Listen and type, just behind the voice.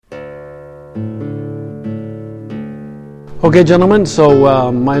Okay, gentlemen,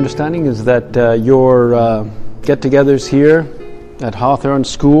 so my understanding is that your get-togethers here at Hawthorn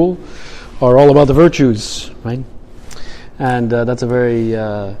School are all about the virtues, right? And that's a very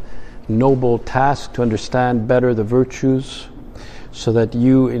noble task, to understand better the virtues, so that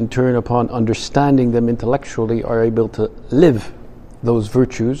you, in turn, upon understanding them intellectually, are able to live those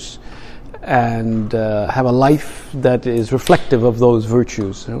virtues and have a life that is reflective of those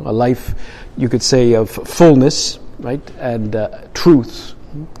virtues. You know, a life, you could say, of fullness, right, and truth.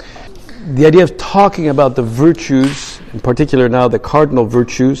 The idea of talking about the virtues, in particular now the cardinal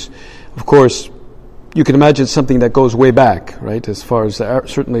virtues, of course, you can imagine something that goes way back, right, as far as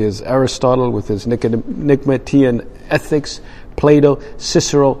certainly as Aristotle with his Nicomachean ethics, Plato,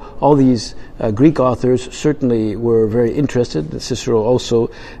 Cicero, all these Greek authors certainly were very interested, Cicero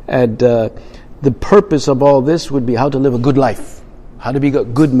also, and the purpose of all this would be how to live a good life, how to be a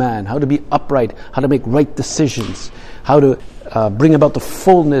good man, how to be upright, how to make right decisions, how to bring about the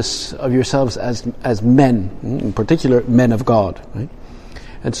fullness of yourselves as men, in particular men of God, right?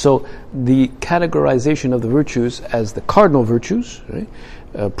 And so the categorization of the virtues as the cardinal virtues,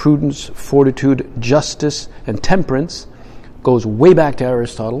 right? Prudence, fortitude, justice, and temperance, goes way back to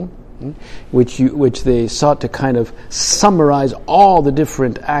Aristotle, which they sought to kind of summarize all the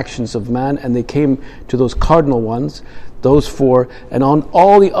different actions of man, and they came to those cardinal ones, those four, and on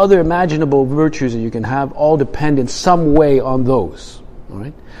all the other imaginable virtues that you can have, all depend in some way on those. All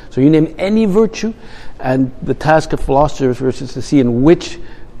right? So you name any virtue, and the task of philosophers is to see in which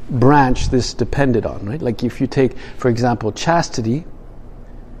branch this depended on. Right? Like if you take, for example, chastity,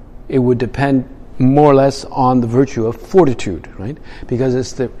 it would depend more or less on the virtue of fortitude, right? Because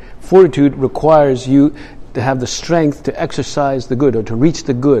it's the fortitude requires you to have the strength to exercise the good or to reach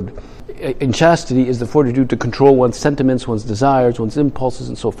the good. In chastity is the fortitude to control one's sentiments, one's desires, one's impulses,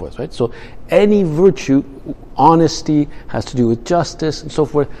 and so forth, right? So any virtue, honesty has to do with justice and so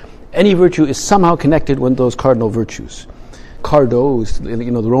forth. Any virtue is somehow connected with those cardinal virtues. Cardos,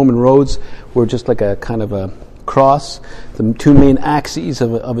 the Roman roads were just like a kind of a cross, the two main axes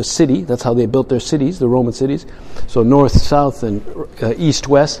of a city. That's how they built their cities, the Roman cities. So north, south, and east,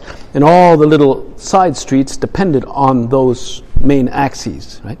 west, and all the little side streets depended on those main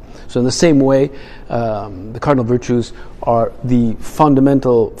axes, right? So in the same way, the cardinal virtues are the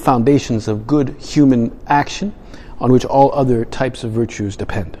fundamental foundations of good human action, on which all other types of virtues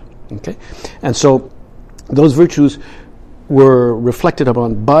depend. Okay, and so those virtues were reflected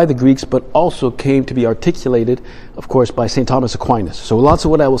upon by the Greeks, but also came to be articulated, of course, by St. Thomas Aquinas. So lots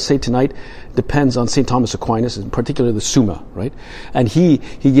of what I will say tonight depends on St. Thomas Aquinas, in particular the Summa, right? And he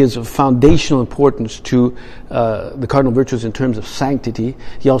gives a foundational importance to the cardinal virtues in terms of sanctity.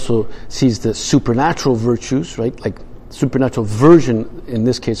 He also sees the supernatural virtues, right? Like supernatural version, in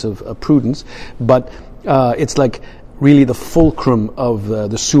this case, of prudence, but it's like really the fulcrum of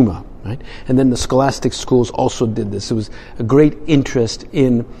the Summa. Right? And then the scholastic schools also did this. It was a great interest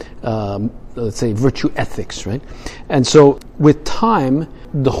in, let's say, virtue ethics, right? And so with time,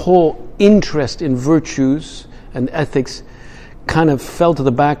 the whole interest in virtues and ethics kind of fell to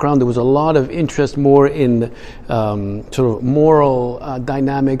the background. There was a lot of interest more in sort of moral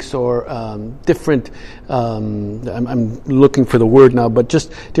dynamics or different, I'm looking for the word now, but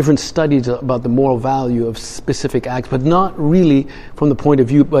just different studies about the moral value of specific acts, but not really from the point of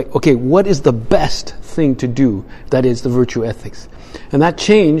view, like, okay, what is the best thing to do? That is the virtue ethics. And that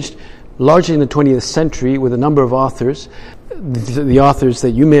changed largely in the 20th century with a number of authors. The authors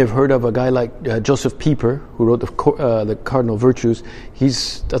that you may have heard of, a guy like Joseph Pieper, who wrote the Cardinal Virtues.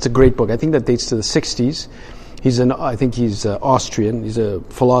 That's a great book. I think that dates to the 60s. I think he's Austrian. He's a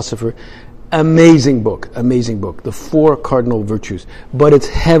philosopher. Amazing book. The Four Cardinal Virtues. But it's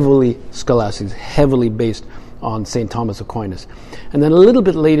heavily scholastic, it's heavily based on St. Thomas Aquinas. And then a little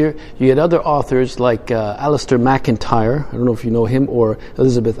bit later, you had other authors like Alistair MacIntyre, I don't know if you know him, or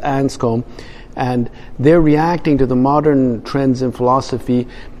Elizabeth Anscombe, and they're reacting to the modern trends in philosophy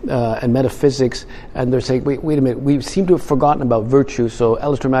and metaphysics, and they're saying, wait a minute, we seem to have forgotten about virtue. So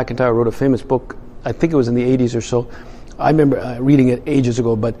Alistair MacIntyre wrote a famous book, I think it was in the 80s or so. I remember reading it ages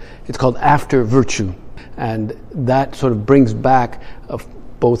ago, but it's called After Virtue. And that sort of brings back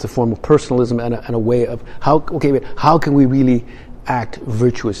both a form of personalism and a way of how can we really act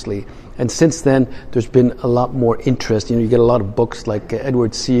virtuously. And since then, there's been a lot more interest. You get a lot of books like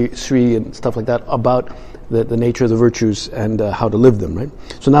Edward Sri and stuff like that about the nature of the virtues and how to live them, right?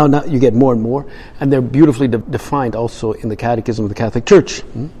 So now you get more and more, and they're beautifully defined also in the Catechism of the Catholic Church.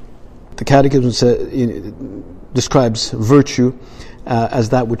 The Catechism describes virtue as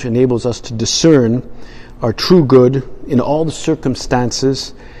that which enables us to discern our true good in all the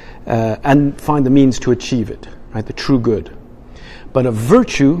circumstances and find the means to achieve it, right? The true good. But a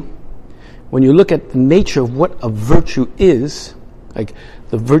virtue, when you look at the nature of what a virtue is, like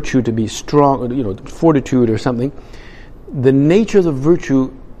the virtue to be strong, fortitude or something, the nature of the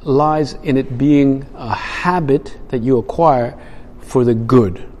virtue lies in it being a habit that you acquire for the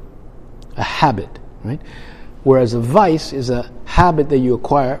good. A habit, right? Whereas a vice is a habit that you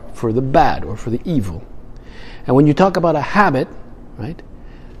acquire for the bad or for the evil. And when you talk about a habit, right?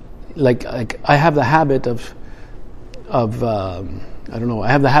 Like I have the habit of I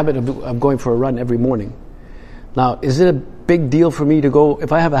have the habit of going for a run every morning. Now, is it a big deal for me to go,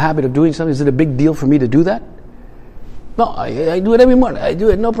 if I have a habit of doing something, is it a big deal for me to do that? No, I do it every morning. I do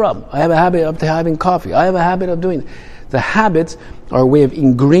it, no problem. I have a habit of having coffee. I have a habit of doing it. The habits are a way of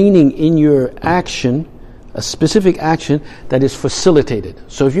ingraining in your action a specific action that is facilitated.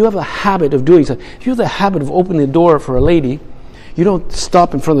 So if you have a habit of doing something, if you have the habit of opening the door for a lady, you don't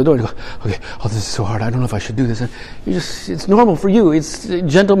stop in front of the door and go, okay, this is so hard, I don't know if I should do this. It's normal for you. It's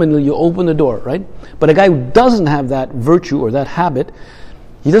gentlemanly, you open the door, right? But a guy who doesn't have that virtue or that habit,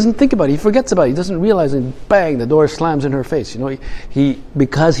 he doesn't think about it, he forgets about it, he doesn't realize, and bang, the door slams in her face.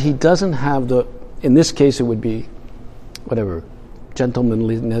 Because he doesn't have in this case it would be, whatever,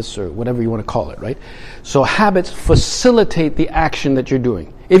 gentlemanliness or whatever you want to call it, right? So habits facilitate the action that you're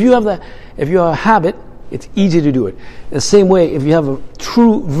doing. If you have a habit, it's easy to do it. The same way, if you have a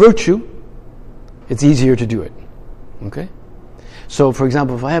true virtue, it's easier to do it. Okay? So, for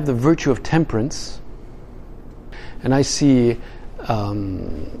example, if I have the virtue of temperance, and I see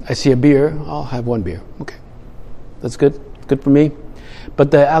a beer, I'll have one beer. Okay, that's good for me.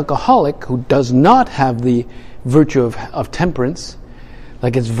 But the alcoholic who does not have the virtue of temperance,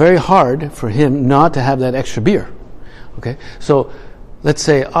 like it's very hard for him not to have that extra beer. Okay, so let's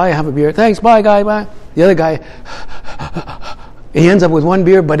say I have a beer. Thanks, bye, guy, bye. The other guy, he ends up with one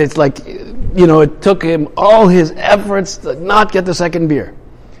beer, but it's like, it took him all his efforts to not get the second beer.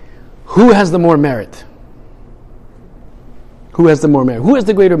 Who has the more merit? Who has the more merit? Who has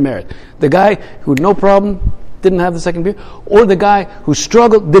the greater merit? The guy who, no problem, didn't have the second beer, or the guy who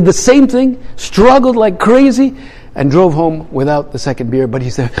struggled, did the same thing, struggled like crazy, and drove home without the second beer, but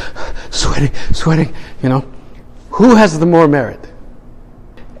he's there sweating, Who has the more merit?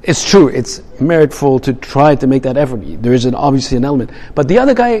 It's true, it's meritful to try to make that effort. There is obviously an element. But the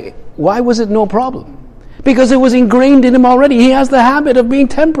other guy, why was it no problem? Because it was ingrained in him already. He has the habit of being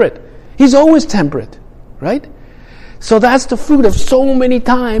temperate. He's always temperate, right? So that's the fruit of so many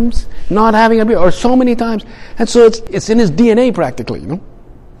times not having a beer, or so many times. And so it's in his DNA practically,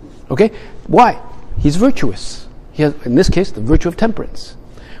 Okay? Why? He's virtuous. He has, in this case, the virtue of temperance.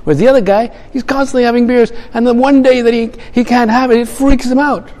 Whereas the other guy, he's constantly having beers, and the one day that he can't have it freaks him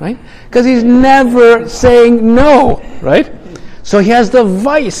out, right? Because he's never saying no, right? So he has the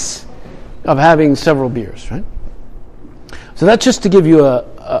vice of having several beers, right? So that's just to give you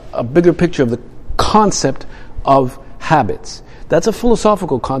a bigger picture of the concept of habits. That's a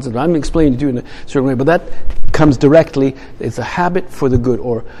philosophical concept. I'm explaining to you in a certain way, but that comes directly. It's a habit for the good,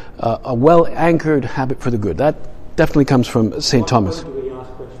 or a well-anchored habit for the good. That definitely comes from St. Thomas.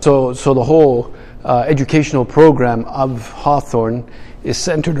 So the whole educational program of Hawthorn is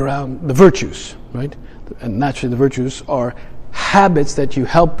centered around the virtues, right? And naturally the virtues are habits that you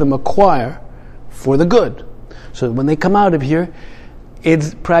help them acquire for the good. So when they come out of here,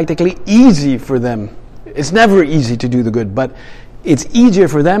 it's practically easy for them. It's never easy to do the good, but it's easier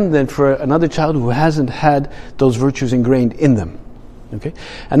for them than for another child who hasn't had those virtues ingrained in them. Okay?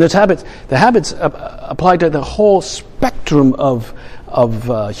 And those habits, the habits apply to the whole spectrum of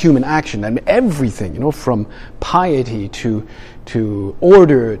human action and everything, from piety to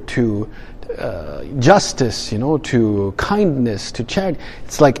order to justice, to kindness, to charity.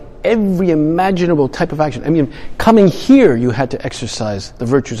 It's like every imaginable type of action. I mean, coming here, you had to exercise the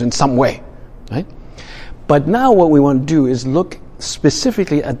virtues in some way, right? But now what we want to do is look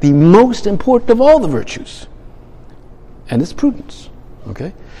specifically at the most important of all the virtues, and it's prudence.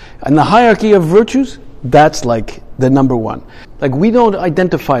 Okay? And the hierarchy of virtues, that's like the number one. Like, we don't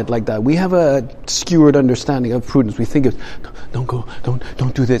identify it like that. We have a skewed understanding of prudence. We think of,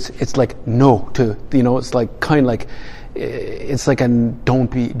 don't do this. It's like no to, it's like kind of like, it's like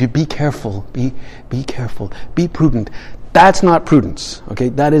be careful, be careful, be prudent. That's not prudence.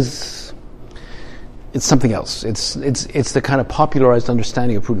 Okay? It's something else. It's the kind of popularized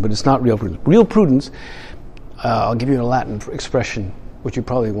understanding of prudence, but it's not real prudence. Real prudence, I'll give you a Latin expression, which you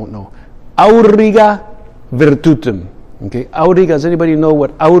probably won't know. Auriga virtutem. Okay, auriga. Does anybody know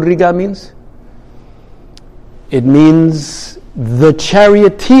what auriga means? It means the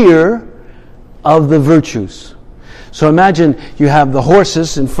charioteer of the virtues. So imagine you have the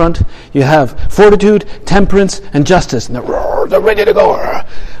horses in front, you have fortitude, temperance, and justice, and they're ready to go.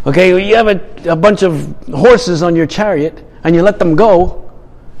 Okay, you have a bunch of horses on your chariot, and you let them go,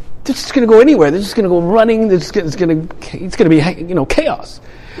 they're just going to go anywhere. They're just going to go running. It's going to be chaos.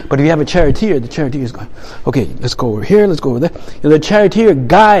 But if you have a charioteer, the charioteer is going, okay, let's go over here, let's go over there. The charioteer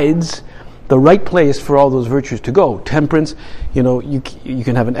guides the right place for all those virtues to go. Temperance, you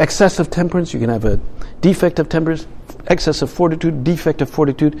can have an excess of temperance, you can have a defect of temperance, excess of fortitude, defect of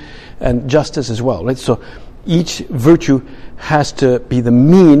fortitude, and justice as well, right? So each virtue has to be the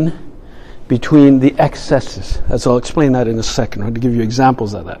mean between the excesses. As I'll explain that in a second, right, to give you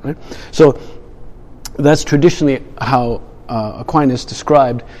examples of that, right? So that's traditionally how Aquinas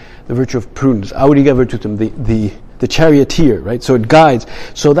described the virtue of prudence. Auriga virtutum, the charioteer, right? So it guides.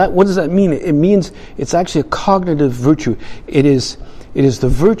 So that, what does that mean? It means it's actually a cognitive virtue. It is the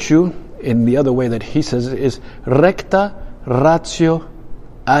virtue, in the other way that he says it, is recta ratio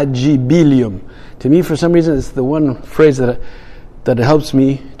agibilium. To me, for some reason, it's the one phrase that helps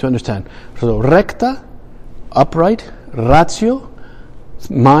me to understand. So recta, upright, ratio,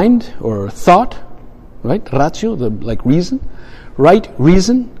 mind or thought, right? Ratio, like reason, right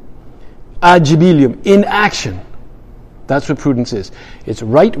reason, agibilium, in action. That's what prudence is. It's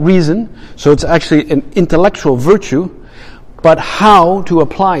right reason, so it's actually an intellectual virtue, but how to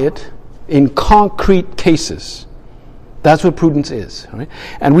apply it in concrete cases. That's what prudence is. Right?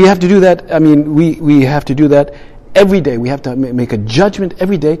 And we have to do that, we have to do that every day. We have to make a judgment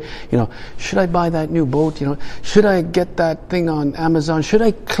every day. Should I buy that new boat? Should I get that thing on Amazon? Should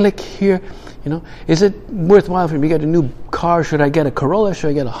I click here? Is it worthwhile for me to get a new car? Should I get a Corolla? Should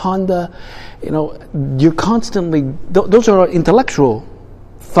I get a Honda? You're constantly, those are intellectual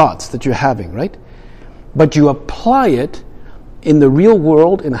thoughts that you're having, right? But you apply it in the real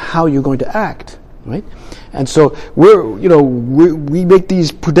world in how you're going to act, right? And so we make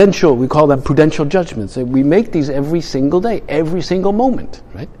these prudential, we call them prudential judgments. We make these every single day, every single moment,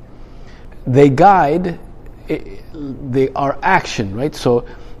 right? They guide our action, right? So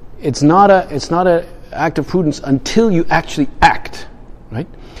it's not an act of prudence until you actually act, right?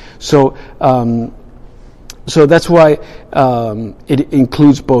 So that's why it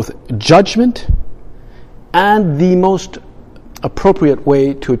includes both judgment and the most appropriate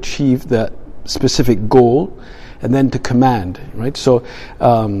way to achieve that specific goal, and then to command, right? So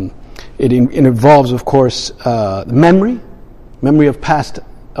it involves, of course, memory of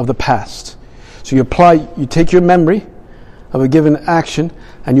the past. So you take your memory of a given action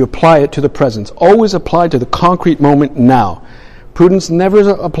and you apply it to the present. Always apply to the concrete moment now. Prudence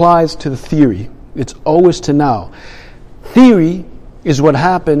never applies to the theory. It's always to now. Theory is what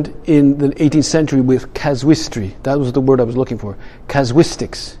happened in the 18th century with casuistry. That was the word I was looking for.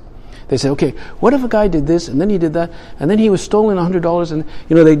 Casuistics. They said, okay, what if a guy did this, and then he did that, and then he was stolen $100, and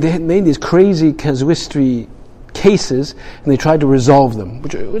they made these crazy casuistry cases, and they tried to resolve them,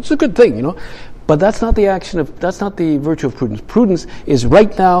 which is a good thing, But that's not the virtue of prudence. Prudence is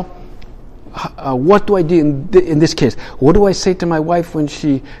right now. What do I do in this case? What do I say to my wife when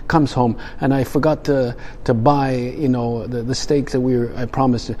she comes home and I forgot to buy the steak that I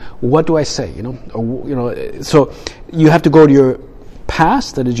promised? What do I say? So you have to go to your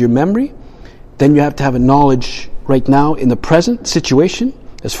past, that is your memory. Then you have to have a knowledge right now in the present situation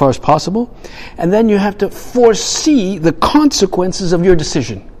as far as possible, and then you have to foresee the consequences of your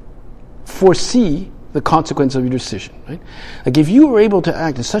decision. Foresee the consequence of your decision, right? Like if you were able to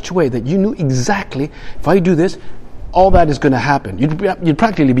act in such a way that you knew exactly, if I do this, all that is going to happen. You'd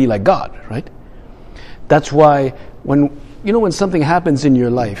practically be like God, right? That's why when something happens in your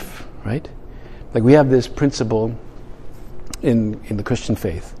life, right? Like we have this principle in the Christian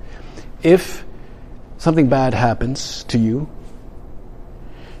faith. If something bad happens to you,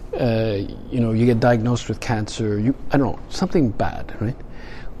 you get diagnosed with cancer, something bad, right?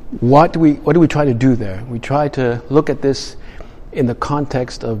 What do we try to do there? We try to look at this in the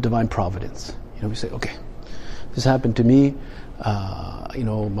context of divine providence. We say, okay, this happened to me.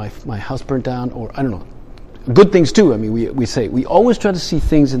 My house burnt down, or I don't know, good things too. We always try to see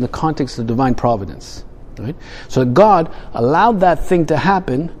things in the context of divine providence, right? So God allowed that thing to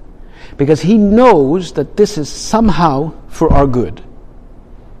happen because He knows that this is somehow for our good.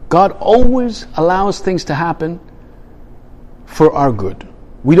 God always allows things to happen for our good.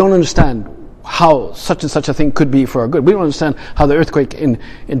 We don't understand how such and such a thing could be for our good. We don't understand how the earthquake in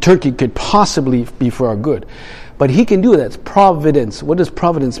Turkey could possibly be for our good. But He can do that. It's providence. What does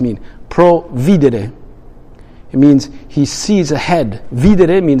providence mean? Providere. It means He sees ahead.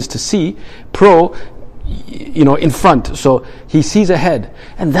 Videre means to see. In front. So He sees ahead.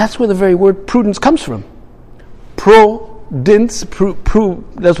 And that's where the very word prudence comes from. Prudence,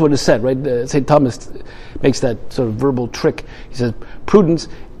 that's what it said, right? St. Thomas makes that sort of verbal trick. He says, prudence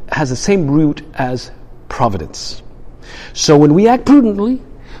has the same root as providence. So when we act prudently,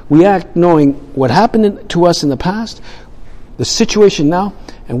 we act knowing what happened to us in the past, the situation now,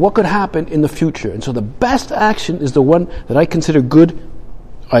 and what could happen in the future. And so the best action is the one that I consider good,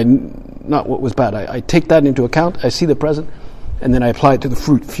 not what was bad. I take that into account, I see the present, and then I apply it to the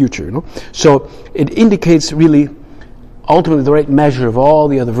future. So it indicates really ultimately the right measure of all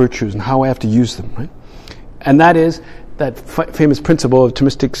the other virtues and how I have to use them, right? And that is that famous principle of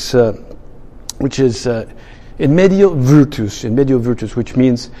Thomistics, which is in medio virtus, which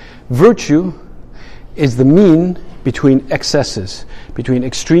means virtue is the mean between excesses, between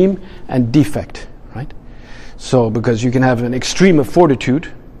extreme and defect, right? So because you can have an extreme of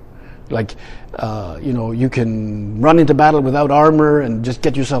fortitude, like you can run into battle without armor and just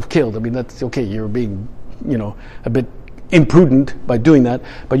get yourself killed. I mean, that's okay. You're being a bit imprudent by doing that,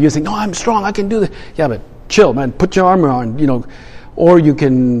 but you think, no, I'm strong, I can do this. Yeah, but chill, man, put your armor on, or you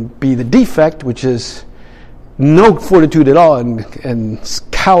can be the defect, which is no fortitude at all and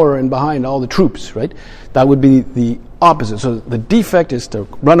cower in behind all the troops, right? That would be the opposite. So the defect is to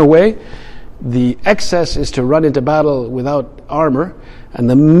run away, the excess is to run into battle without armor, and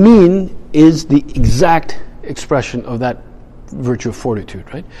the mean is the exact expression of that virtue of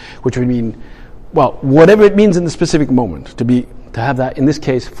fortitude, right? Which would mean, well, whatever it means in the specific moment, to have that, in this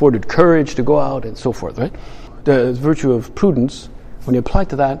case, fortitude, courage to go out and so forth, right? The virtue of prudence, when you apply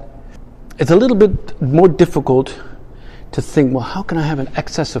to that, it's a little bit more difficult to think, well, how can I have an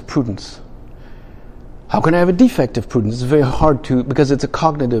excess of prudence? How can I have a defect of prudence? It's very hard to, because it's a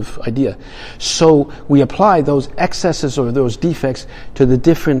cognitive idea. So we apply those excesses or those defects to the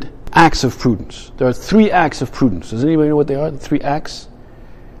different acts of prudence. There are 3 acts of prudence. Does anybody know what they are, the 3 acts?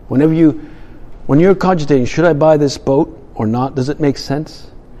 When you're cogitating, should I buy this boat or not? Does it make sense?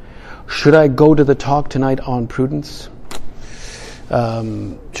 Should I go to the talk tonight on prudence?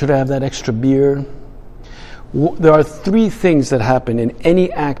 Should I have that extra beer? There are 3 things that happen in any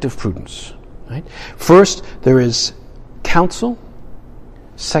act of prudence. Right? First, there is counsel.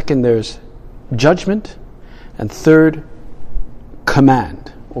 Second, there's judgment. And third,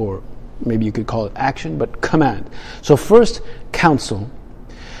 command. Or maybe you could call it action, but command. So first, counsel.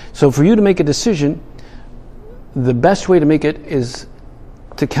 So for you to make a decision, the best way to make it is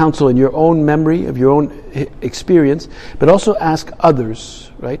to counsel in your own memory of your own experience, but also ask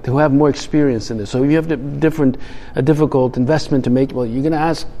others, right, who have more experience in this. So if you have a difficult investment to make, well, you're going to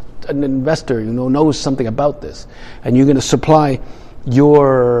ask an investor who knows something about this, and you're going to supply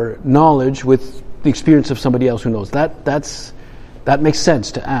your knowledge with the experience of somebody else who knows. That makes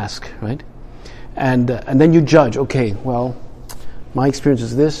sense to ask, right? And then you judge. Okay, well, my experience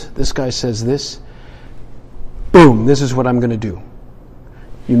is this. This guy says this. Boom, this is what I'm going to do.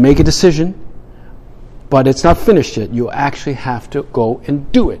 You make a decision, but it's not finished yet. You actually have to go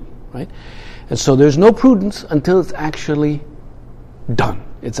and do it, right? And so there's no prudence until it's actually done.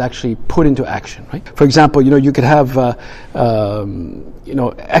 It's actually put into action, right? For example, you could have,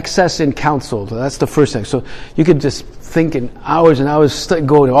 excess in counsel. So that's the first thing. So you could just think in hours and hours,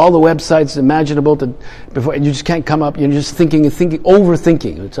 go to all the websites imaginable before, and you just can't come up. You're just thinking,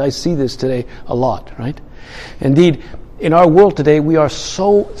 overthinking. Which I see this today a lot, right? Indeed, in our world today, we are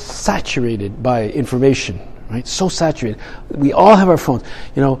so saturated by information, right? So saturated. We all have our phones.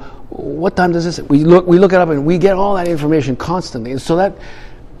 What time does this? We look it up and we get all that information constantly, and so that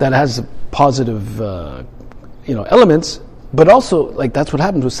has positive, elements. But also, like, that's what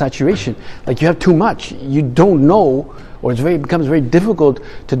happens with saturation. Like, you have too much, you don't know, or it becomes very difficult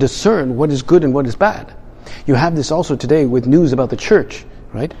to discern what is good and what is bad. You have this also today with news about the church,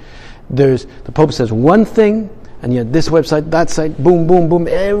 right? The Pope says one thing, and yet this website, that site, boom, boom, boom,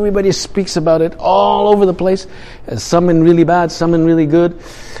 everybody speaks about it all over the place. Some in really bad, some in really good.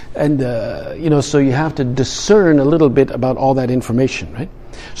 And, so you have to discern a little bit about all that information, right?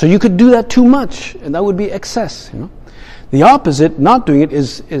 So you could do that too much, and that would be excess, The opposite, not doing it,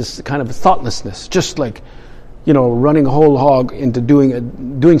 is kind of thoughtlessness. Just like, running a whole hog into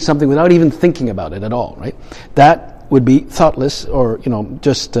doing something without even thinking about it at all, right? That would be thoughtless, or,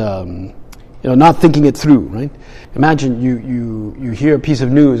 just... not thinking it through, right? Imagine you hear a piece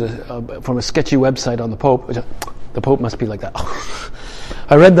of news from a sketchy website on the Pope. The Pope must be like that. Oh,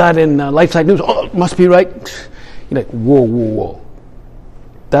 I read that in LifeSite News. Oh, it must be right. You're like, whoa.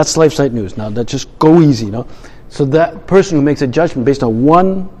 That's LifeSite News. Now, just go easy, So that person who makes a judgment based on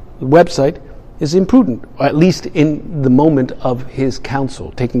one website is imprudent, or at least in the moment of his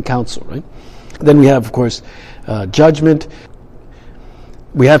counsel, taking counsel, right? Then we have, of course, judgment.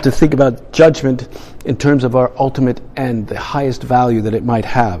 we have to think about judgment in terms of our ultimate end, the highest value that it might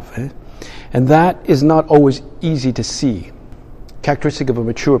have. And that is not always easy to see. Characteristic of a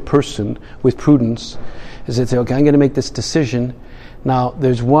mature person with prudence is that they say, okay, I'm going to make this decision. Now,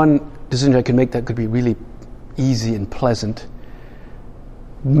 there's one decision I can make that could be really easy and pleasant.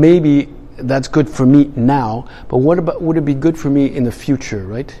 Maybe that's good for me now, but what about, would it be good for me in the future,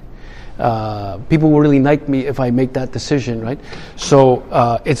 right? People will really like me if I make that decision, right? So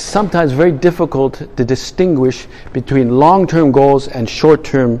it's sometimes very difficult to distinguish between long-term goals and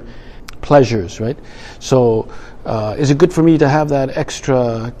short-term pleasures, right? So is it good for me to have that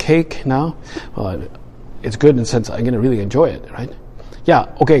extra cake now? Well, it's good in the sense I'm going to really enjoy it, right?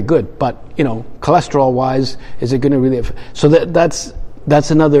 Yeah, okay, good. But, cholesterol-wise, is it going to really... So that's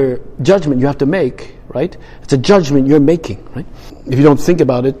another judgment you have to make, right? It's a judgment you're making, right? If you don't think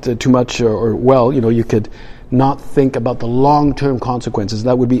about it too much or well, you could not think about the long-term consequences.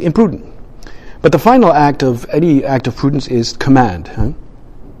 That would be imprudent. But the final act of any act of prudence is command. Huh?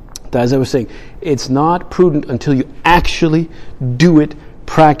 As I was saying, it's not prudent until you actually do it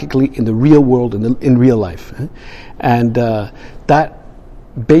practically in the real world, in real life. Huh? And that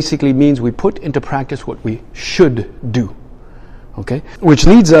basically means we put into practice what we should do. Okay? Which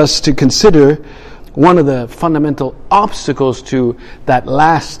leads us to consider one of the fundamental obstacles to that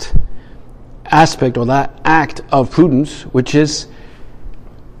last aspect or that act of prudence, which is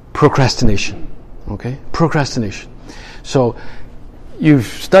procrastination. Okay? Procrastination. So, you've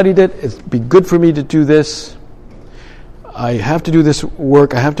studied it, it'd be good for me to do this. I have to do this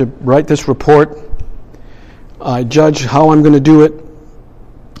work, I have to write this report. I judge how I'm going to do it.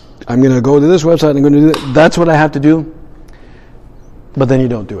 I'm going to go to this website, I'm going to do that. That's what I have to do. But then you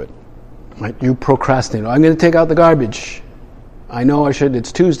don't do it. Right? You procrastinate. I'm going to take out the garbage. I know I should.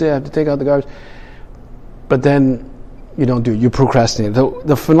 It's Tuesday. I have to take out the garbage. But then you don't do it. You procrastinate.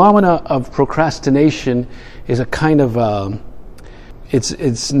 The phenomena of procrastination is a kind of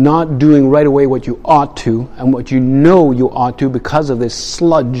it's not doing right away what you ought to and what you ought to because of this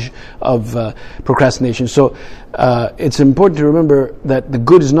sludge of procrastination. So it's important to remember that the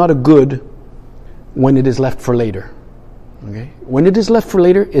good is not a good when it is left for later. Okay? When it is left for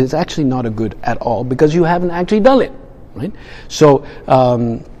later, it is actually not a good at all because you haven't actually done it. Right? So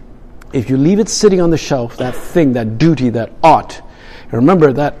if you leave it sitting on the shelf, that thing, that duty, that ought,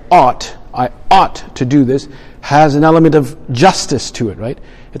 remember that ought, I ought to do this, has an element of justice to it, right?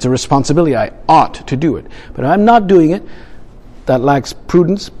 It's a responsibility. I ought to do it. But if I'm not doing it, that lacks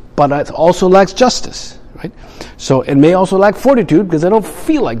prudence, but it also lacks justice, right? So it may also lack fortitude because I don't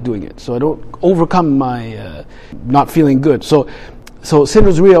feel like doing it. So I don't overcome my not feeling good. So St.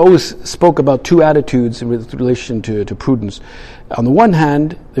 Rosemaria always spoke about two attitudes with relation to prudence. On the one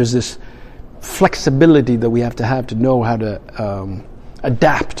hand, there's this flexibility that we have to know how to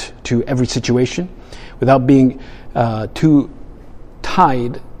adapt to every situation without being too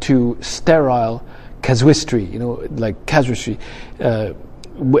tied to sterile casuistry, like casuistry.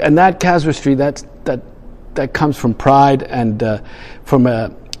 And that casuistry, that comes from pride and from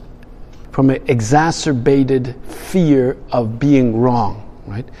an exacerbated fear of being wrong,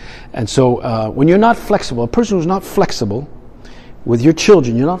 right? And so when you're not flexible, a person who's not flexible with your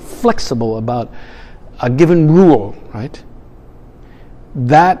children, you're not flexible about a given rule, right?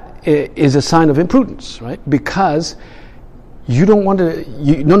 That is a sign of imprudence, right? Because you don't want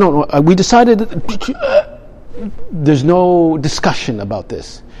to... No, we decided there's no discussion about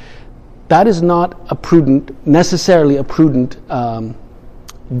this. That is not necessarily a prudent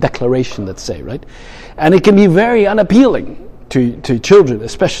declaration, let's say, right? And it can be very unappealing to children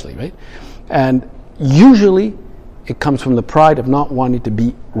especially, right? And usually it comes from the pride of not wanting to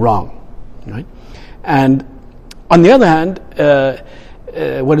be wrong, right? And on the other hand,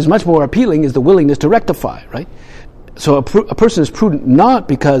 what is much more appealing is the willingness to rectify, right? So a person is prudent not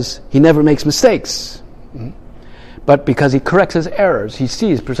because he never makes mistakes, but because he corrects his errors. He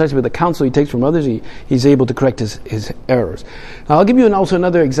sees precisely with the counsel he takes from others, he's able to correct his errors. Now, I'll give you also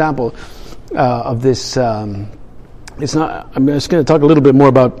another example of this. It's not. I'm just going to talk a little bit more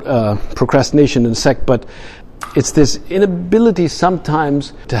about procrastination in a sec, but it's this inability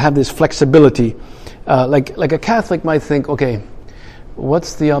sometimes to have this flexibility. Like a Catholic might think, okay,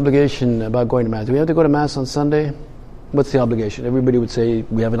 what's the obligation about going to Mass? Do we have to go to Mass on Sunday? What's the obligation? Everybody would say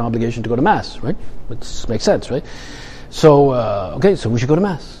we have an obligation to go to Mass, right? Which makes sense, right? So, okay, so we should go to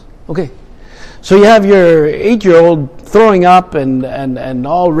Mass. Okay. So you have your 8-year-old throwing up and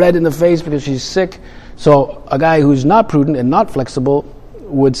all red in the face because she's sick. So a guy who's not prudent and not flexible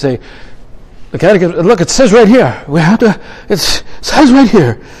would say, the catechism, look, it says right here. We have to, it says right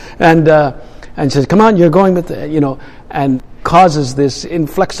here. And says, come on, you're going with, and causes this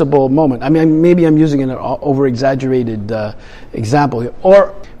inflexible moment. I mean, maybe I'm using an over-exaggerated example here.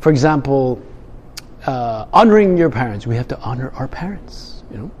 Or, for example, honoring your parents. We have to honor our parents,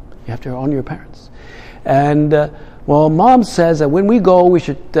 you know. You have to honor your parents. And, Mom says that when we go, we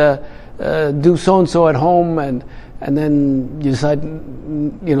should do so-and-so at home, and then you decide,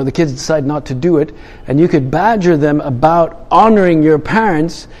 you know, the kids decide not to do it, and you could badger them about honoring your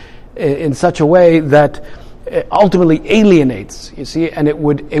parents in such a way that it ultimately alienates, you see, and it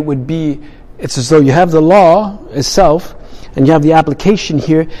would be, it's as though you have the law itself, and you have the application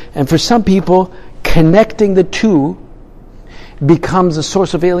here, and for some people, connecting the two becomes a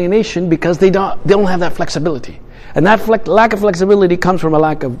source of alienation because they don't have that flexibility. And that lack of flexibility comes from a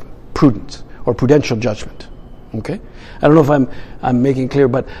lack of prudence or prudential judgment. Okay? I don't know if I'm making clear,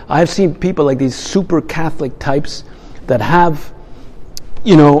 but I've seen people like these super Catholic types that have,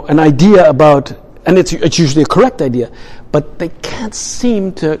 you know, an idea about, and it's usually a correct idea, but they can't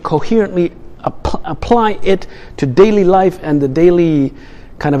seem to coherently apply it to daily life and the daily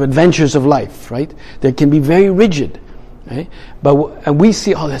kind of adventures of life, right? They can be very rigid. Right? And we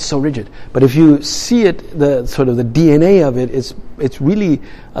see, oh, that's so rigid. But if you see it, the sort of the DNA of it, it's really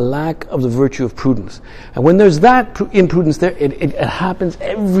a lack of the virtue of prudence. And when there's that imprudence there, it happens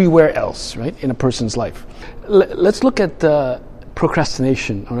everywhere else, right, in a person's life. Let's look at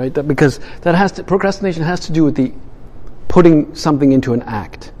procrastination, all right? Because procrastination has to do with the putting something into an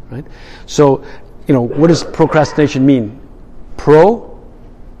act, right? So, you know, what does procrastination mean?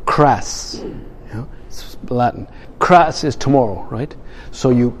 Cras, you know, it's Latin. Cras is tomorrow, right?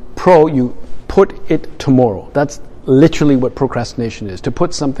 So you put it tomorrow. That's literally what procrastination is, to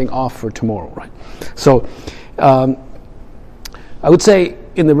put something off for tomorrow, right? So I would say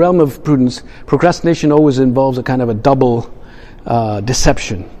in the realm of prudence, procrastination always involves a kind of a double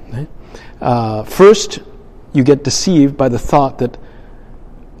deception. Right? First, you get deceived by the thought that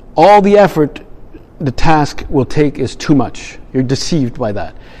all the effort the task will take is too much. You're deceived by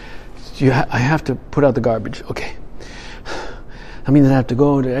that. I have to put out the garbage. Okay. I mean, I have to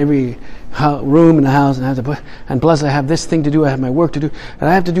go to every room in the house and plus I have this thing to do, I have my work to do, and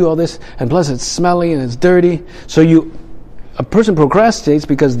I have to do all this, and plus it's smelly and it's dirty. So a person procrastinates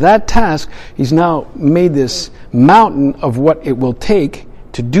because that task, he's now made this mountain of what it will take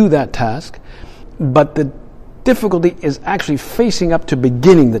to do that task, but the difficulty is actually facing up to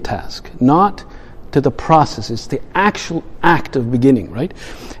beginning the task, not to the process. It's the actual act of beginning, right?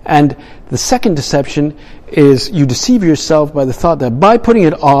 And the second deception is you deceive yourself by the thought that by putting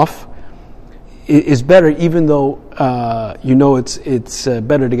it off is better, even though you know it's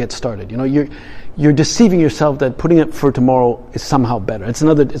better to get started. You know, you're deceiving yourself that putting it for tomorrow is somehow better. It's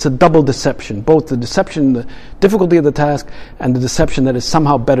a double deception, both the deception, the difficulty of the task, and the deception that it's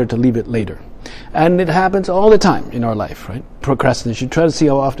somehow better to leave it later. And it happens all the time in our life, right? Procrastination. Try to see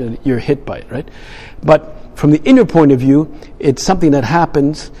how often you're hit by it, right? But from the inner point of view, it's something that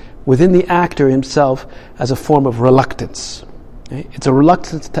happens within the actor himself as a form of reluctance. Okay? It's a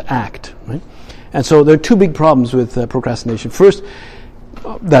reluctance to act, right? And so there are two big problems with procrastination. First,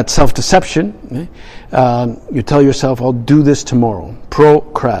 that self-deception. Okay? You tell yourself, I'll do this tomorrow.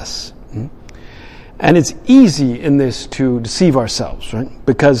 Procrast. And it's easy in this to deceive ourselves, right?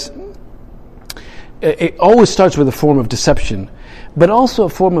 Because it always starts with a form of deception, but also a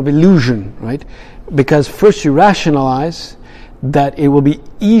form of illusion, right? Because first you rationalize that it will be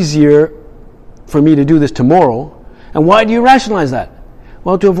easier for me to do this tomorrow. And why do you rationalize that?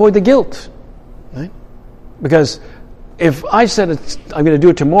 Well, to avoid the guilt, right? Because if I said I'm going to do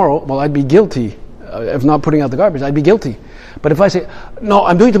it tomorrow, well, I'd be guilty of not putting out the garbage. I'd be guilty. But if I say, no,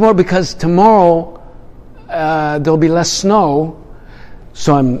 I'm doing it tomorrow because tomorrow there'll be less snow,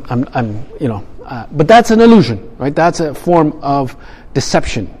 so I'm you know. But that's an illusion, right? That's a form of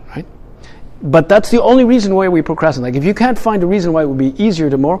deception, right? But that's the only reason why we procrastinate. Like, if you can't find a reason why it would be easier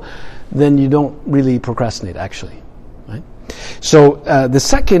tomorrow, then you don't really procrastinate, actually, right? So the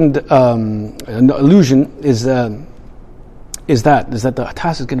second illusion is that the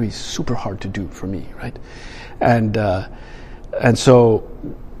task is going to be super hard to do for me, right? And so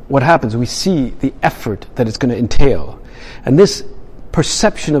what happens? We see the effort that it's going to entail, and this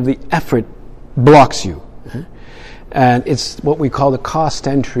perception of the effort blocks you, and it's what we call the cost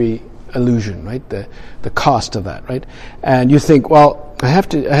entry illusion, right? The cost of that, right? And you think, well, I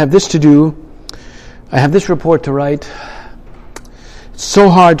have this to do, I have this report to write. It's so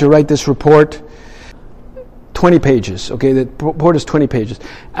hard to write this report. 20 pages, okay? The report is 20 pages,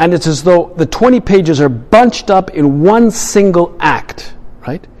 and it's as though the 20 pages are bunched up in one single act,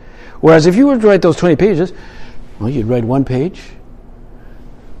 right? Whereas if you were to write those 20 pages, well, you'd write one page.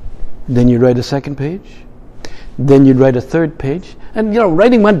 Then you write a second page. Then you'd write a third page. And,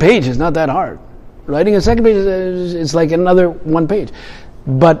 writing one page is not that hard. Writing a second page is like another one page.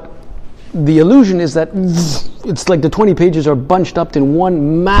 But the illusion is that it's like the 20 pages are bunched up in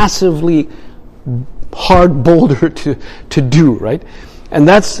one massively hard boulder to do, right? And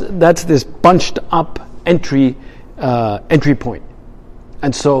that's this bunched up entry point.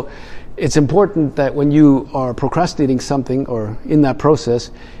 And so it's important that when you are procrastinating something or in that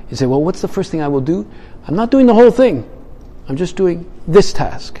process, you say, well, what's the first thing I will do? I'm not doing the whole thing. I'm just doing this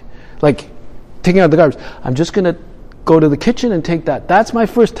task. Like taking out the garbage. I'm just going to go to the kitchen and take that. That's my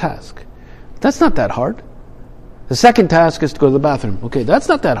first task. That's not that hard. The second task is to go to the bathroom. Okay, that's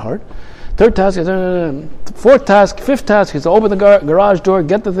not that hard. Third task is, fourth task, fifth task is to open the garage door,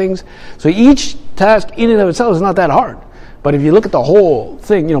 get the things. So each task in and of itself is not that hard. But if you look at the whole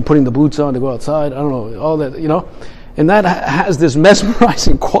thing, putting the boots on to go outside, I don't know, all that, and that has this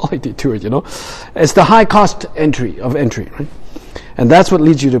mesmerizing quality to it, It's the high cost entry, right? And that's what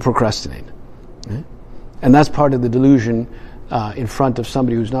leads you to procrastinate. Right? And that's part of the delusion in front of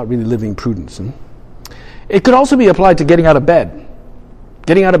somebody who's not really living prudence. It could also be applied to getting out of bed.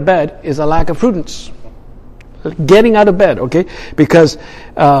 Getting out of bed is a lack of prudence. Getting out of bed, okay? Because,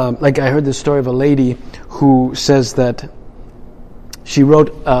 like I heard this story of a lady who says that she wrote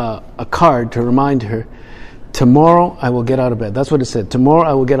a card to remind her, tomorrow I will get out of bed. That's what it said. Tomorrow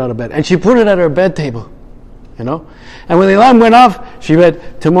I will get out of bed. And she put it at her bed table, And when the alarm went off, she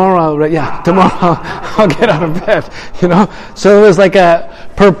read, tomorrow I'll get out of bed, So it was like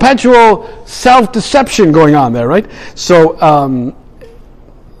a perpetual self-deception going on there, right? So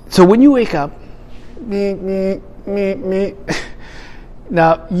when you wake up,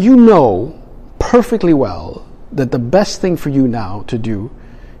 now you know perfectly well that the best thing for you now to do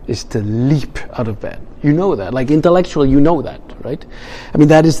is to leap out of bed. You know that, like intellectually you know that, right? I mean,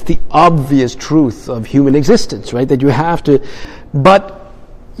 that is the obvious truth of human existence, right? That you have to, but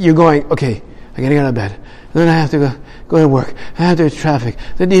you're going, okay, I'm getting out of bed. And then I have to go to work. I have to do traffic,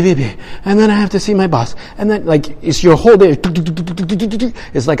 the DVP, and then I have to see my boss. And then, it's your whole day.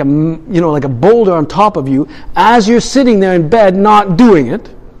 It's like like a boulder on top of you as you're sitting there in bed, not doing it.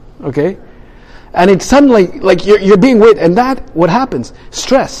 Okay, and it's suddenly like you're being weighted, and that what happens?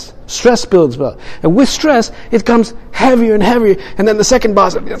 Stress builds up, and with stress, it comes heavier and heavier. And then the second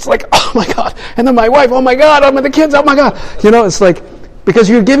boss, it's like, oh my God, and then my wife, oh my God, and the kids, oh my God. It's like because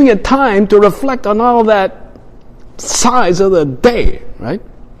you're giving it time to reflect on all that size of the day, right?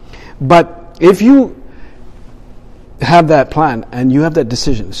 But if you have that plan and you have that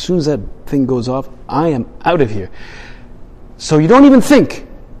decision, as soon as that thing goes off, I am out of here. So you don't even think.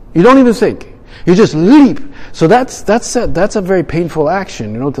 You just leap. So that's a very painful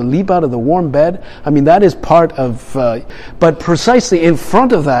action, to leap out of the warm bed. I mean, that is part of. But precisely in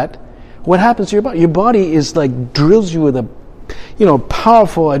front of that, what happens to your body? Your body is like drills you with a,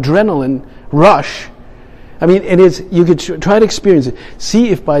 powerful adrenaline rush. I mean, it is. You could try to experience it. See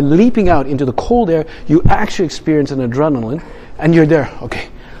if by leaping out into the cold air, you actually experience an adrenaline, and you're there. Okay,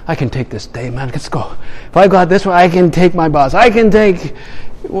 I can take this day, man. Let's go. If I got this one, I can take my boss. I can take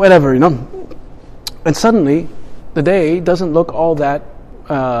whatever, And suddenly, the day doesn't look all that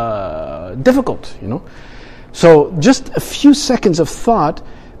difficult, So just a few seconds of thought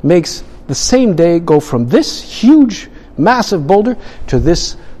makes the same day go from this huge, massive boulder to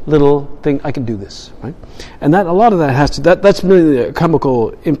this little thing. I can do this, right? And that a lot of that has to that's really the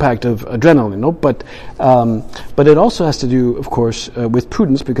chemical impact of adrenaline, but it also has to do, of course, with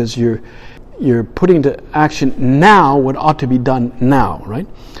prudence, because you're putting into action now what ought to be done now, right?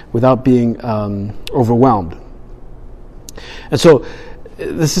 Without being overwhelmed. And so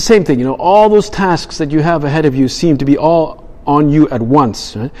it's the same thing, all those tasks that you have ahead of you seem to be all on you at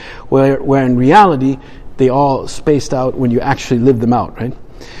once, right? Where in reality they all spaced out when you actually live them out, right?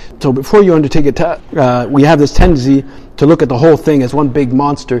 So before you undertake a task, we have this tendency to look at the whole thing as one big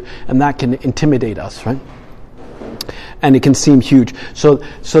monster, and that can intimidate us, right? And it can seem huge. So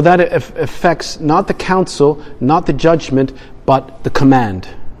that affects not the counsel, not the judgment, but the command,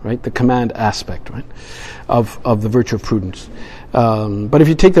 right? The command aspect, right? Of the virtue of prudence. But if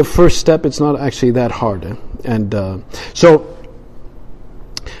you take the first step, it's not actually that hard. And so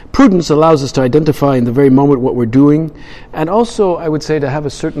prudence allows us to identify in the very moment what we're doing, and also, I would say, to have a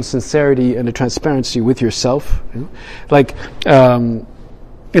certain sincerity and a transparency with yourself. Like paying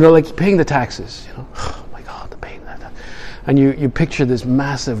the taxes. Oh my God, the paying that. And you picture this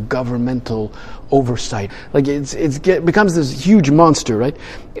massive governmental oversight. Like it becomes this huge monster, right?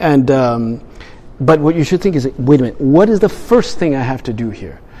 And but what you should think is, wait a minute, what is the first thing I have to do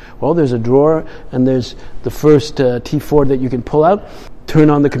here? Well, there's a drawer, and there's the first T4 that you can pull out. turn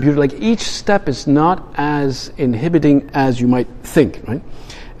on the computer. Like, each step is not as inhibiting as you might think, right?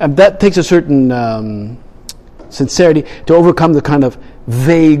 And that takes a certain sincerity to overcome the kind of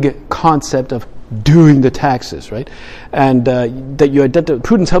vague concept of doing the taxes, right? And that you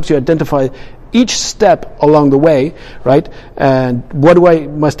prudence helps you identify each step along the way, right? And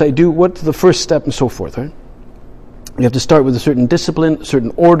must I do? What's the first step, and so forth, right? You have to start with a certain discipline, a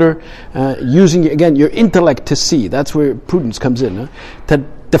certain order, using, again, your intellect to see. That's where prudence comes in, to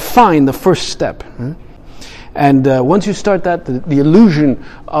define the first step. And once you start that, the illusion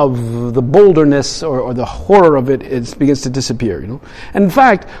of the bolderness or the horror of it begins to disappear, And in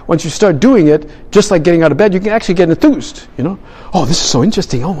fact, once you start doing it, just like getting out of bed, you can actually get enthused, Oh, this is so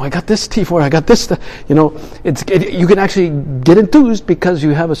interesting. Oh, I got this T4, I got this, you can actually get enthused because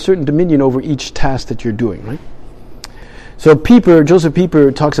you have a certain dominion over each task that you're doing, right? So Joseph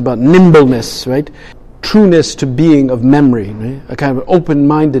Pieper talks about nimbleness, right? Trueness to being of memory, right? A kind of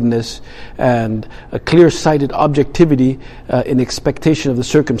open-mindedness and a clear-sighted objectivity in expectation of the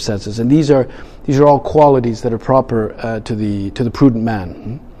circumstances. And these are all qualities that are proper to the prudent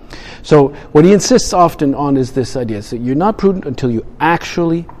man. So what he insists often on is this idea: so you're not prudent until you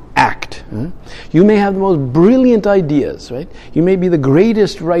actually act. You may have the most brilliant ideas, right? You may be the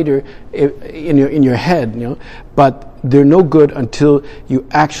greatest writer in your head, but they're no good until you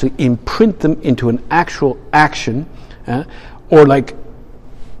actually imprint them into an actual action, or like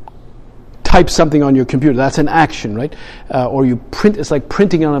type something on your computer. That's an action, right? Or you print. It's like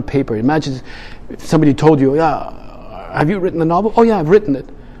printing on a paper. Imagine if somebody told you, "Yeah, have you written a novel?" "Oh yeah, I've written it,"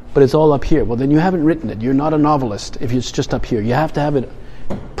 but it's all up here. Well, then you haven't written it. You're not a novelist if it's just up here. You have to have it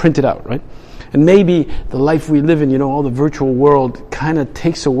printed out, right? And maybe the life we live in, all the virtual world kind of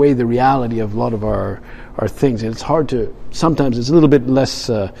takes away the reality of a lot of our things. And it's hard to, sometimes it's a little bit less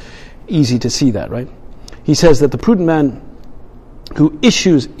easy to see that, right? He says that the prudent man who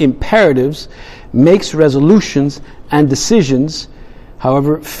issues imperatives, makes resolutions and decisions,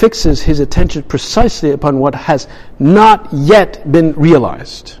 however, fixes his attention precisely upon what has not yet been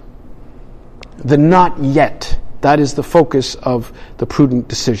realized. The not yet. That is the focus of the prudent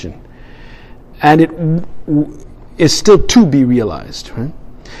decision. And it is still to be realized. Right?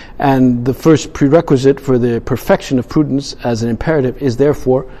 And the first prerequisite for the perfection of prudence as an imperative is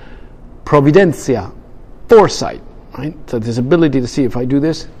therefore providentia, foresight. Right? So this ability to see, if I do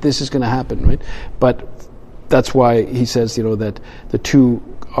this, this is going to happen. Right? But that's why he says, that the two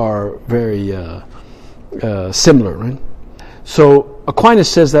are very similar. Right? So Aquinas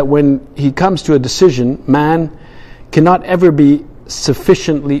says that when he comes to a decision, man cannot ever be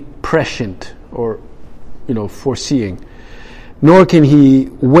sufficiently prescient or, foreseeing, nor can he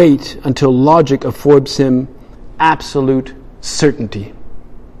wait until logic affords him absolute certainty.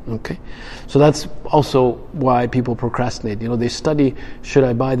 Okay, so that's also why people procrastinate. They study, should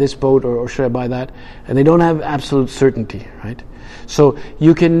I buy this boat or should I buy that, and they don't have absolute certainty, right? So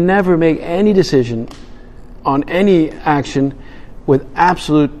you can never make any decision on any action with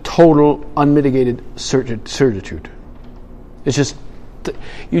absolute, total, unmitigated certitude. It's just,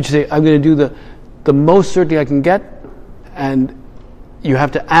 you say, I'm going to do the most certainty I can get, and you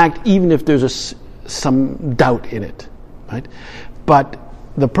have to act even if there's some doubt in it, right? But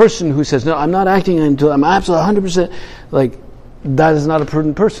the person who says, no, I'm not acting until I'm absolutely 100%, that is not a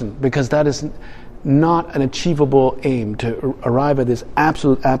prudent person, because that is not an achievable aim, to arrive at this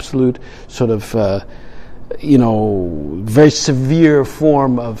absolute sort of very severe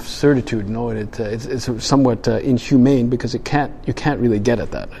form of certitude. It's somewhat inhumane, because you can't really get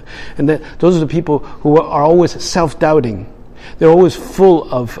at that. And those are the people who are always self-doubting. They're always full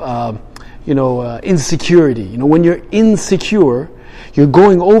of insecurity. When you're insecure, you're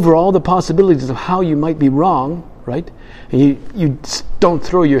going over all the possibilities of how you might be wrong, right? And you don't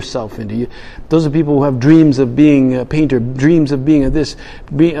throw yourself into. Those are people who have dreams of being a painter, dreams of being and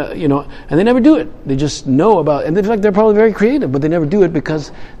they never do it. They just know about, and in fact they're probably very creative, but they never do it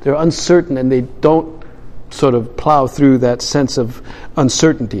because they're uncertain, and they don't sort of plow through that sense of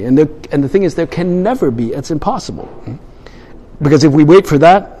uncertainty. And the thing is, there can never be. It's impossible, because if we wait for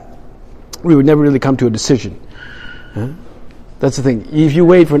that, we would never really come to a decision. That's the thing. If you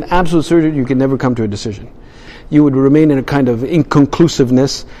wait for an absolute certainty, you can never come to a decision. You would remain in a kind of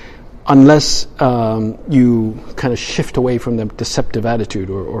inconclusiveness unless you kind of shift away from the deceptive attitude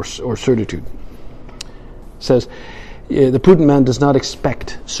or certitude. It says, the prudent man does not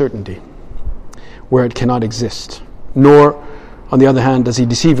expect certainty where it cannot exist, nor, on the other hand, does he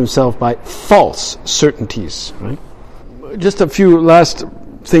deceive himself by false certainties. Right? Just a few last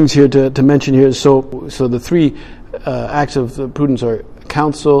things here to mention here. So the three acts of the prudence are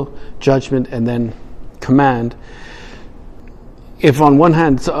counsel, judgment, and then command. if on one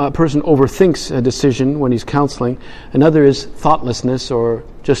hand a person overthinks a decision when he's counseling, another is thoughtlessness or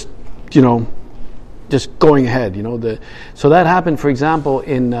just going ahead. So that happened, for example,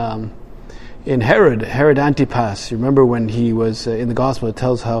 in Herod Antipas. You remember when he was in the gospel, it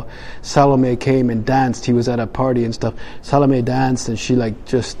tells how Salome came and danced. He was at a party and stuff. Salome danced, and she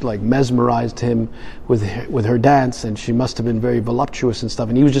just mesmerized him with her dance, and she must have been very voluptuous and stuff,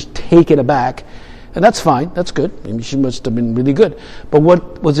 and he was just taken aback. And that's fine, that's good. I mean, she must have been really good. But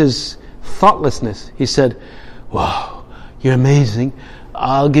what was his thoughtlessness? He said, "Wow, you're amazing.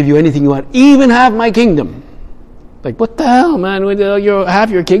 I'll give you anything you want, even half my kingdom." Like, what the hell, man? You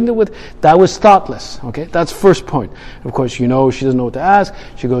have your kingdom with? That was thoughtless. Okay, that's first point. Of course, she doesn't know what to ask.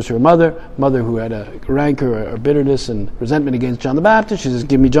 She goes to her mother who had a rancor or bitterness and resentment against John the Baptist. She says,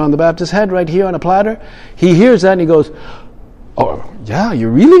 "Give me John the Baptist's head right here on a platter." He hears that and he goes, "Oh, yeah, you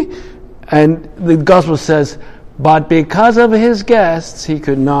really?" And the gospel says, but because of his guests, he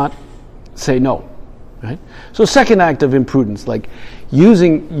could not say no. Right? So second act of imprudence, like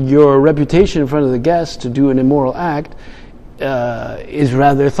using your reputation in front of the guests to do an immoral act, is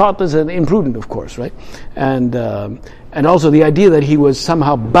rather thoughtless and imprudent, of course, right? And also the idea that he was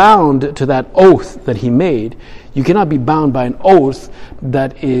somehow bound to that oath that he made. You cannot be bound by an oath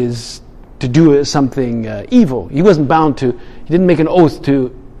that is to do something evil. He wasn't bound to. He didn't make an oath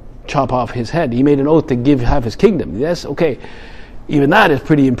to chop off his head. He made an oath to give half his kingdom. Yes, okay. Even that is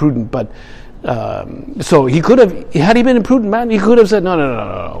pretty imprudent, but so he could have, had he been a prudent man, he could have said, no,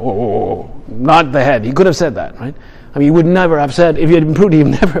 whoa, not the head. He could have said that, right? I mean, he would never have said, if he had been prudent, he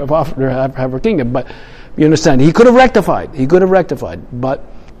would never have offered her half her kingdom. But you understand, he could have rectified. But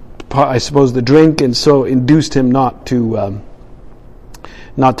I suppose the drink and so induced him not to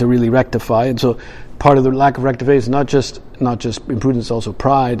really rectify. And so part of the lack of rectification is not just imprudence, also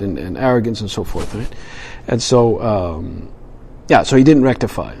pride and arrogance and so forth, right? And so, so he didn't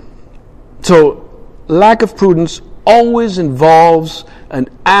rectify. So, lack of prudence always involves an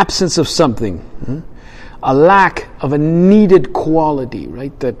absence of something, a lack of a needed quality,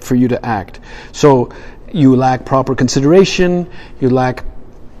 right, that for you to act. So, you lack proper consideration, you lack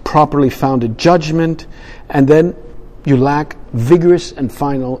properly founded judgment, and then you lack vigorous and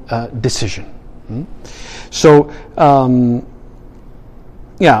final decision. So, and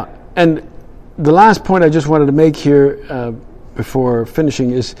the last point I just wanted to make here before finishing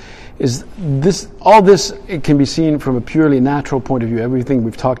is this. All this, it can be seen from a purely natural point of view. Everything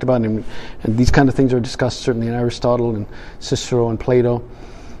we've talked about, and these kind of things are discussed certainly in Aristotle and Cicero and Plato,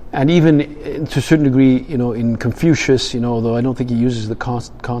 and even to a certain degree, in Confucius. Although I don't think he uses the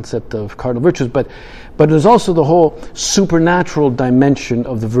concept of cardinal virtues, but there's also the whole supernatural dimension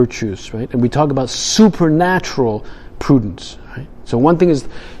of the virtues, right? And we talk about supernatural prudence, right? So one thing is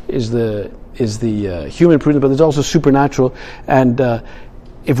the human prudence, but there's also supernatural. And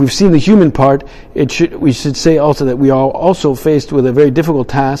if we've seen the human part, we should say also that we are also faced with a very difficult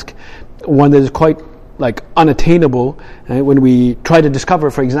task, one that is quite unattainable, right? When we try to discover,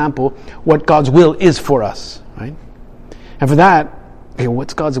 for example, what God's will is for us, right? And for that,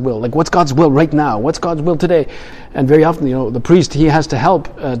 what's God's will? What's God's will right now? What's God's will today? And very often, the priest, he has to help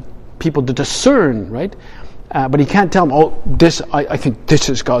people to discern, right? But he can't tell them, I think this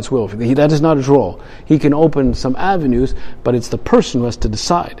is God's will. That is not his role. He can open some avenues, but it's the person who has to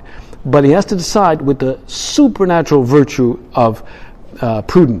decide. But he has to decide with the supernatural virtue of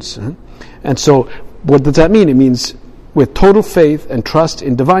prudence. And so, what does that mean? It means with total faith and trust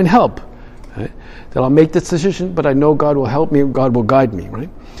in divine help. Right? That I'll make this decision, but I know God will help me, God will guide me. Right?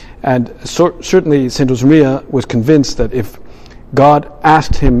 And certainly St. Josemaria was convinced that if God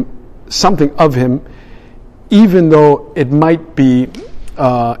asked him something of him, even though it might be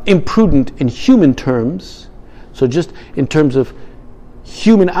imprudent in human terms, so just in terms of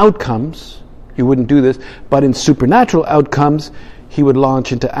human outcomes, he wouldn't do this, but in supernatural outcomes, he would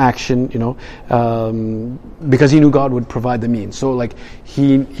launch into action, because he knew God would provide the means. So,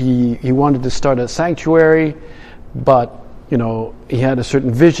 he wanted to start a sanctuary, but he had a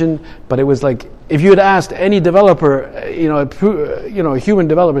certain vision. But it was if you had asked any developer, a human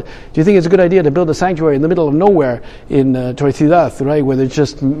developer, do you think it's a good idea to build a sanctuary in the middle of nowhere in Torciudad, right, where there's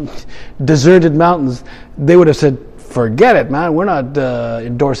just deserted mountains? They would have said, "Forget it, man. We're not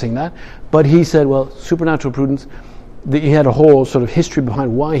endorsing that." But he said, "Well, supernatural prudence." He had a whole sort of history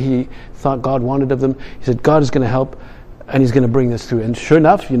behind why he thought God wanted of them. He said, God is going to help, and he's going to bring this through. And sure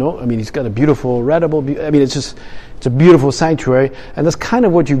enough, he's got a beautiful, readable, it's a beautiful sanctuary, and that's kind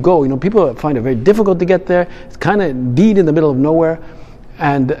of what you go. People find it very difficult to get there. It's kind of indeed in the middle of nowhere,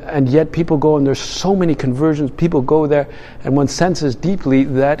 and yet people go, and there's so many conversions. People go there, and one senses deeply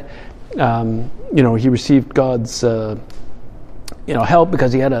that, he received God's help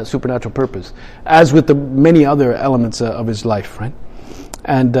because he had a supernatural purpose, as with the many other elements of his life, right?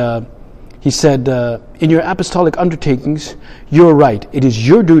 And he said, in your apostolic undertakings, you're right. It is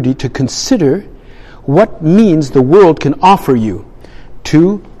your duty to consider what means the world can offer you.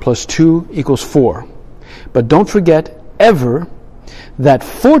 2 + 2 = 4. But don't forget ever that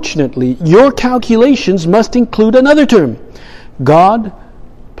fortunately your calculations must include another term. God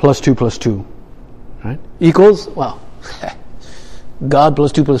 + 2 + 2. Right? Equals, God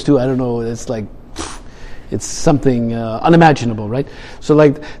 + 2 + 2, I don't know, it's something unimaginable, right? So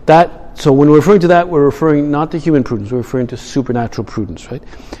like that. So when we're referring to that, we're referring not to human prudence, we're referring to supernatural prudence, right?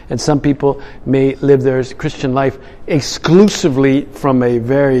 And some people may live their Christian life exclusively from a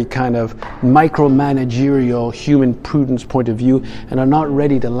very kind of micromanagerial human prudence point of view, and are not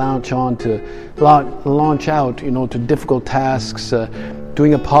ready to launch out, to difficult tasks,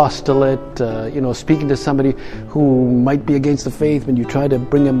 doing apostolate, speaking to somebody who might be against the faith when you try to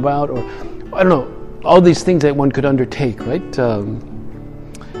bring them out, or I don't know, all these things that one could undertake, right?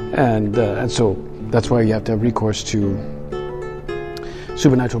 And so that's why you have to have recourse to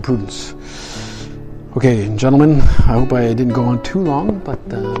supernatural prudence. Okay, gentlemen, I hope I didn't go on too long, but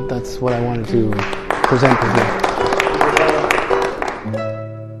that's what I wanted to present to you.